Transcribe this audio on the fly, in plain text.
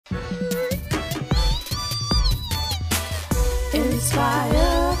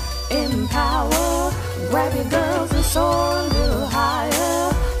inspire, empower. Grab your girls and soar a little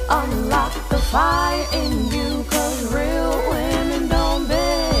higher. Unlock the fire in you, 'cause real women don't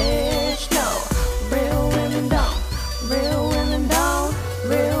bitch. No, real women don't. Real women don't.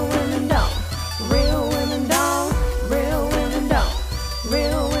 Real women don't. Real women don't. Real women don't.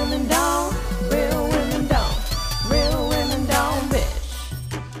 Real women don't. Real women don't. Real women don't bitch.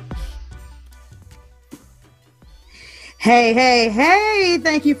 Hey,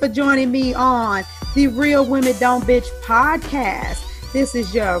 thank you for joining me on the Real Women Don't Bitch podcast. This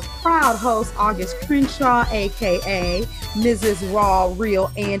is your proud host, August Crenshaw, aka Mrs. Raw, Real,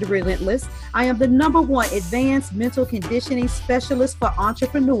 and Relentless. I am the #1 advanced mental conditioning specialist for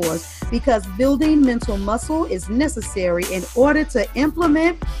entrepreneurs because building mental muscle is necessary in order to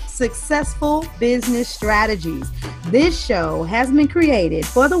implement successful business strategies. This show has been created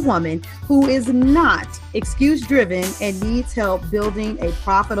for the woman who is not excuse-driven and needs help building a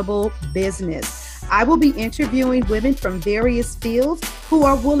profitable business. I will be interviewing women from various fields who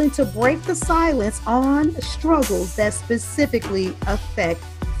are willing to break the silence on struggles that specifically affect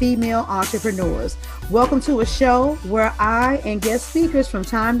female entrepreneurs. Welcome to a show where I and guest speakers from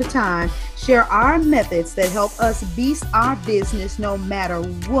time to time share our methods that help us beast our business no matter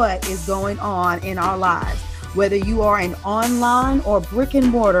what is going on in our lives. Whether you are an online or brick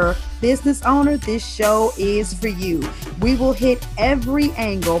and mortar business owner, this show is for you. We will hit every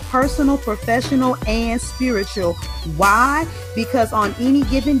angle, personal, professional, and spiritual. Why? Because on any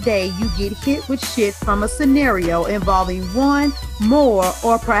given day, you get hit with shit from a scenario involving one, more,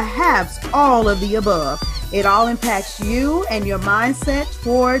 or perhaps all of the above. It all impacts you and your mindset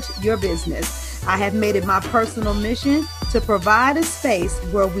towards your business. I have made it my personal mission to provide a space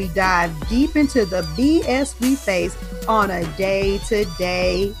where we dive deep into the BS we face on a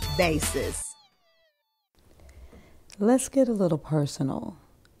day-to-day basis. Let's get a little personal.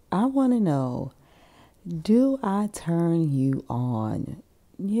 I want to know, do I turn you on?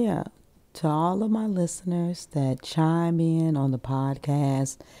 Yeah, to all of my listeners that chime in on the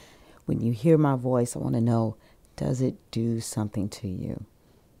podcast, when you hear my voice, I want to know, does it do something to you?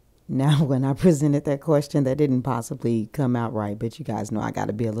 Now, when I presented that question, that didn't possibly come out right, but you guys know I got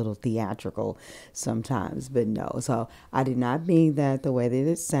to be a little theatrical sometimes, but no. So I did not mean that the way that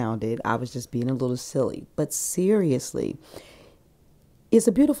it sounded. I was just being a little silly. But seriously, it's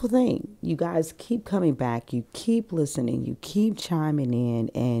a beautiful thing. You guys keep coming back. You keep listening. You keep chiming in.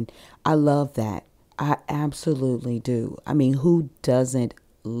 And I love that. I absolutely do. I mean, who doesn't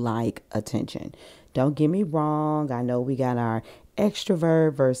like attention? Don't get me wrong. I know we got our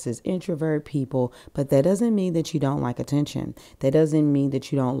extrovert versus introvert people, but that doesn't mean that you don't like attention. That doesn't mean that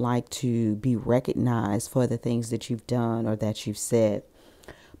you don't like to be recognized for the things that you've done or that you've said.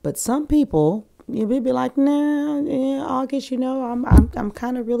 But some people, you'll be like, nah, yeah, August, I'm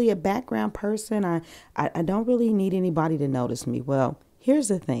kind of really a background person. I don't really need anybody to notice me. Well, here's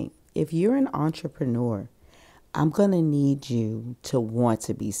the thing. If you're an entrepreneur, I'm going to need you to want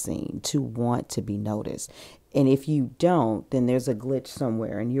to be seen, to want to be noticed. And if you don't, then there's a glitch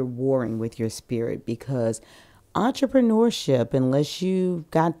somewhere and you're warring with your spirit, because entrepreneurship, unless you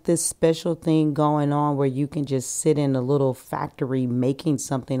got this special thing going on where you can just sit in a little factory making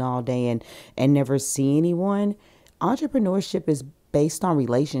something all day and never see anyone, entrepreneurship is based on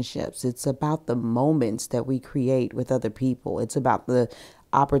relationships. It's about the moments that we create with other people. It's about the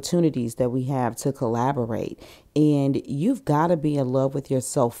opportunities that we have to collaborate. And you've got to be in love with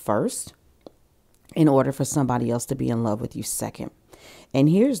yourself first in order for somebody else to be in love with you second. And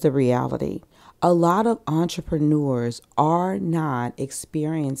here's the reality. A lot of entrepreneurs are not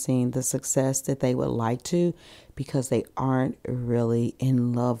experiencing the success that they would like to because they aren't really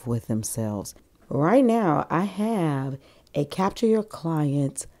in love with themselves. Right now, I have a Capture Your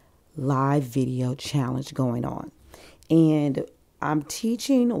Clients live video challenge going on. And I'm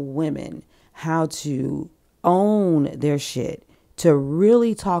teaching women how to own their shit, to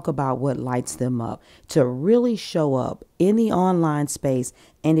really talk about what lights them up, to really show up in the online space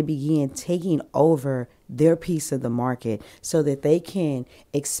and to begin taking over their piece of the market so that they can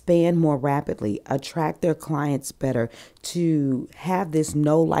expand more rapidly, attract their clients better, to have this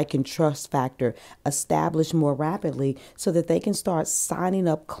know, like, and trust factor established more rapidly so that they can start signing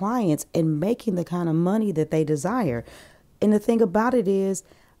up clients and making the kind of money that they desire. And the thing about it is,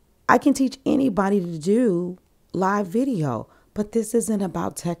 I can teach anybody to do live video, but this isn't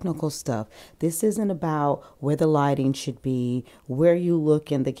about technical stuff. This isn't about where the lighting should be, where you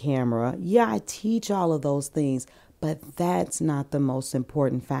look in the camera. Yeah, I teach all of those things, but that's not the most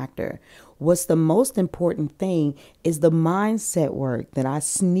important factor. What's the most important thing is the mindset work that I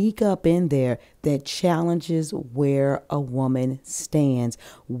sneak up in there that challenges where a woman stands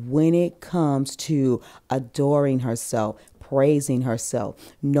when it comes to adoring herself, praising herself,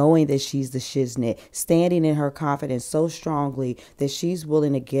 knowing that she's the shiznit, standing in her confidence so strongly that she's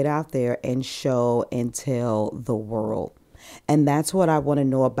willing to get out there and show and tell the world. And that's what I want to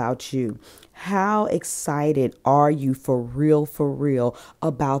know about you. How excited are you for real,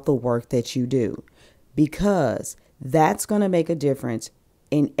 about the work that you do? Because that's going to make a difference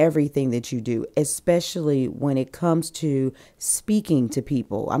in everything that you do, especially when it comes to speaking to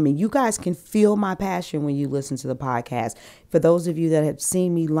people. I mean, you guys can feel my passion when you listen to the podcast. For those of you that have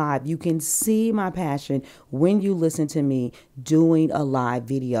seen me live, you can see my passion when you listen to me doing a live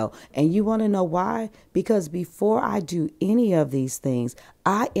video. And you want to know why? Because before I do any of these things,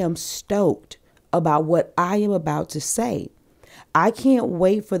 I am stoked about what I am about to say. I can't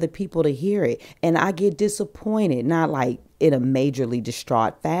wait for the people to hear it. And I get disappointed, not like in a majorly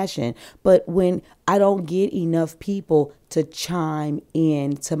distraught fashion, but when I don't get enough people to chime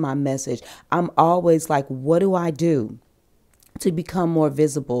in to my message. I'm always like, what do I do to become more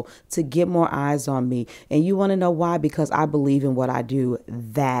visible, to get more eyes on me? And you want to know why? Because I believe in what I do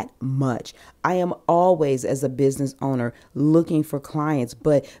that much. I am always, as a business owner, looking for clients.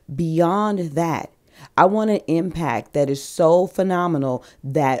 But beyond that, I want an impact that is so phenomenal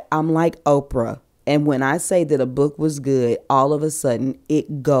that I'm like Oprah. And when I say that a book was good, all of a sudden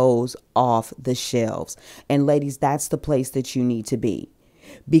it goes off the shelves. And ladies, that's the place that you need to be,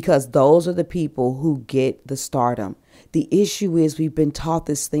 because those are the people who get the stardom. The issue is we've been taught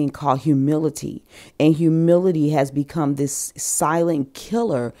this thing called humility, and humility has become this silent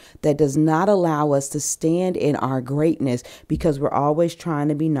killer that does not allow us to stand in our greatness, because we're always trying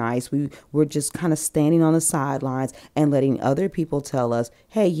to be nice. We're just kind of standing on the sidelines and letting other people tell us,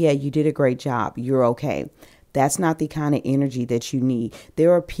 hey, yeah, you did a great job. You're okay. That's not the kind of energy that you need.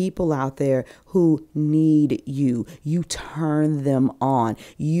 There are people out there who need you. You turn them on.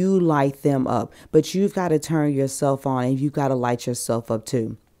 You light them up. But you've got to turn yourself on, and you've got to light yourself up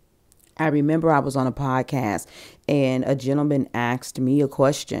too. I remember I was on a podcast and a gentleman asked me a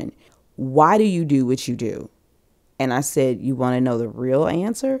question. Why do you do what you do? And I said, you want to know the real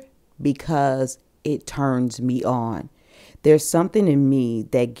answer? Because it turns me on. There's something in me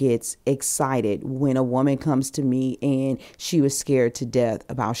that gets excited when a woman comes to me and she was scared to death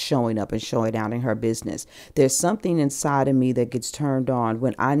about showing up and showing out in her business. There's something inside of me that gets turned on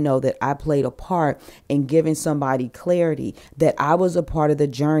when I know that I played a part in giving somebody clarity, that I was a part of the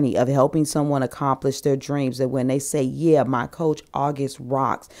journey of helping someone accomplish their dreams. That when they say, yeah, my coach August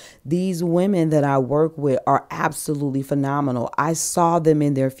rocks, these women that I work with are absolutely phenomenal. I saw them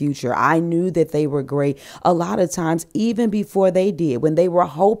in their future. I knew that they were great. A lot of times, even before they did, when they were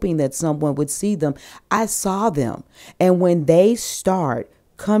hoping that someone would see them, I saw them. And when they start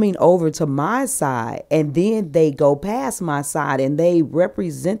coming over to my side, and then they go past my side and they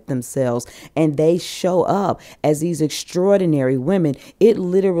represent themselves and they show up as these extraordinary women, it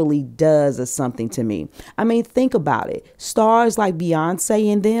literally does something to me. I mean, think about it. Stars like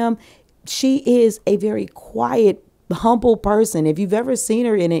Beyonce and them, she is a very quiet, humble person. If you've ever seen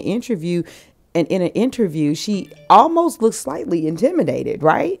her in an interview, she almost looks slightly intimidated,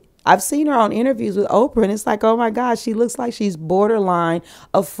 right? I've seen her on interviews with Oprah, and it's like, oh my gosh, she looks like she's borderline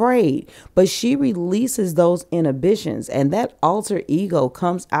afraid. But she releases those inhibitions, and that alter ego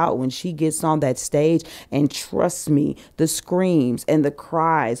comes out when she gets on that stage. And trust me, the screams and the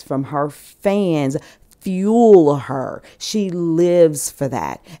cries from her fans fuel her. She lives for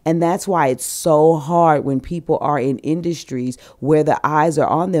that. And that's why it's so hard when people are in industries where the eyes are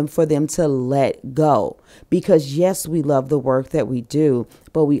on them for them to let go. Because yes, we love the work that we do,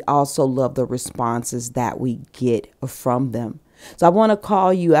 but we also love the responses that we get from them. So I want to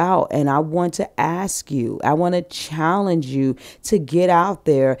call you out, and I want to ask you, I want to challenge you to get out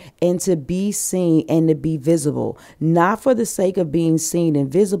there and to be seen and to be visible, not for the sake of being seen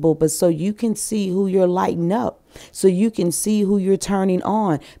and visible, but so you can see who you're lighting up. So you can see who you're turning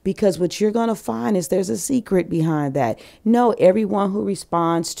on, because what you're going to find is there's a secret behind that. No, everyone who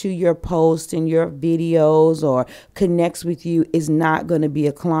responds to your posts and your videos or connects with you is not going to be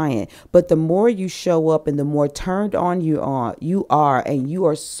a client. But the more you show up and the more turned on you are, and you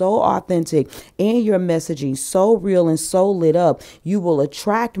are so authentic and your messaging so real and so lit up, you will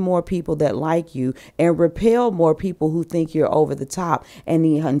attract more people that like you and repel more people who think you're over the top. And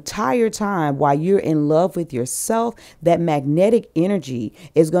the entire time while you're in love with yourself, that magnetic energy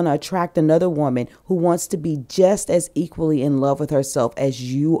is going to attract another woman who wants to be just as equally in love with herself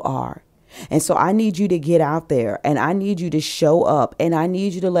as you are. And so I need you to get out there, and I need you to show up, and I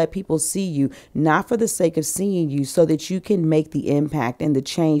need you to let people see you, not for the sake of seeing you, so that you can make the impact and the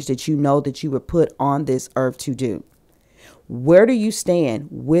change that you know that you were put on this earth to do. Where do you stand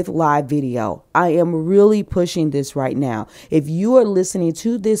with live video? I am really pushing this right now. If you are listening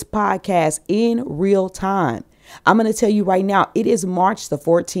to this podcast in real time, I'm going to tell you right now, it is March the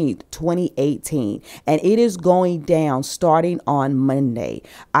 14th, 2018, and it is going down starting on Monday.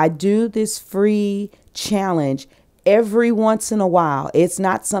 I do this free challenge every once in a while. It's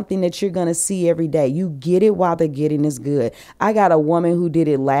not something that you're going to see every day. You get it while the getting is good. I got a woman who did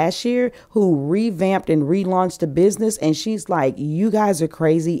it last year who revamped and relaunched a business. And she's like, you guys are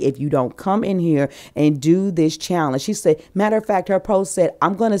crazy if you don't come in here and do this challenge. She said, matter of fact, her post said,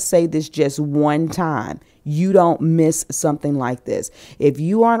 I'm going to say this just one time. You don't miss something like this. If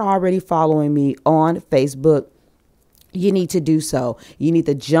you aren't already following me on Facebook, you need to do so. You need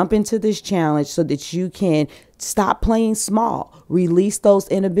to jump into this challenge so that you can stop playing small, release those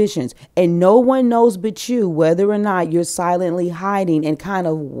inhibitions. And no one knows but you whether or not you're silently hiding and kind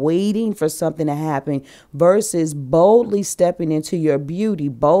of waiting for something to happen versus boldly stepping into your beauty,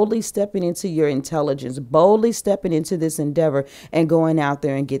 boldly stepping into your intelligence, boldly stepping into this endeavor and going out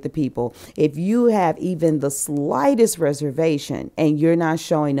there and get the people. If you have even the slightest reservation and you're not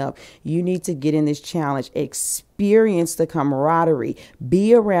showing up, you need to get in this challenge. Experience the camaraderie,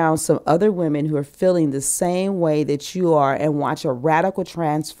 be around some other women who are feeling the same way that you are, and watch a radical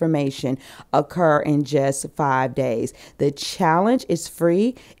transformation occur in just 5 days. The challenge is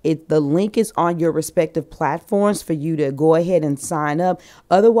free. The link is on your respective platforms for you to go ahead and sign up.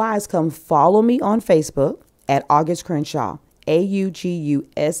 Otherwise, come follow me on Facebook at August Crenshaw.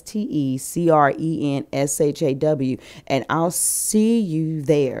 AUGUSTECRENSHAW, and I'll see you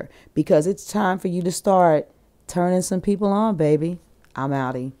there, because it's time for you to start turning some people on, baby. I'm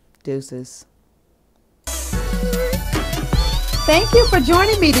outie. Deuces. Thank you for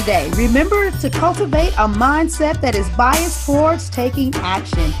joining me today. Remember to cultivate a mindset that is biased towards taking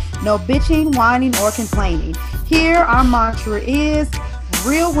action. No bitching, whining, or complaining. Here, our mantra is,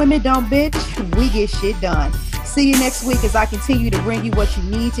 real women don't bitch, we get shit done. See you next week as I continue to bring you what you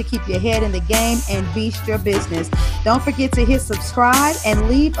need to keep your head in the game and beast your business. Don't forget to hit subscribe and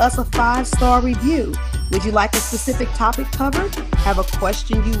leave us a 5-star review. Would you like a specific topic covered? Have a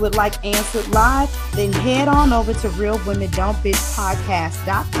question you would like answered live? Then head on over to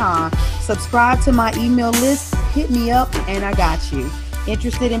realwomendon'tbitchpodcast.com. Subscribe to my email list, hit me up, and I got you.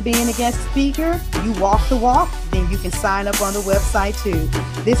 Interested in being a guest speaker? You walk the walk? Then you can sign up on the website too.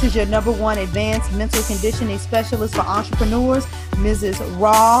 This is your #1 advanced mental conditioning specialist for entrepreneurs, Mrs.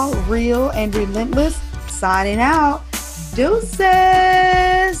 Raw, Real, and Relentless, signing out. Deuces!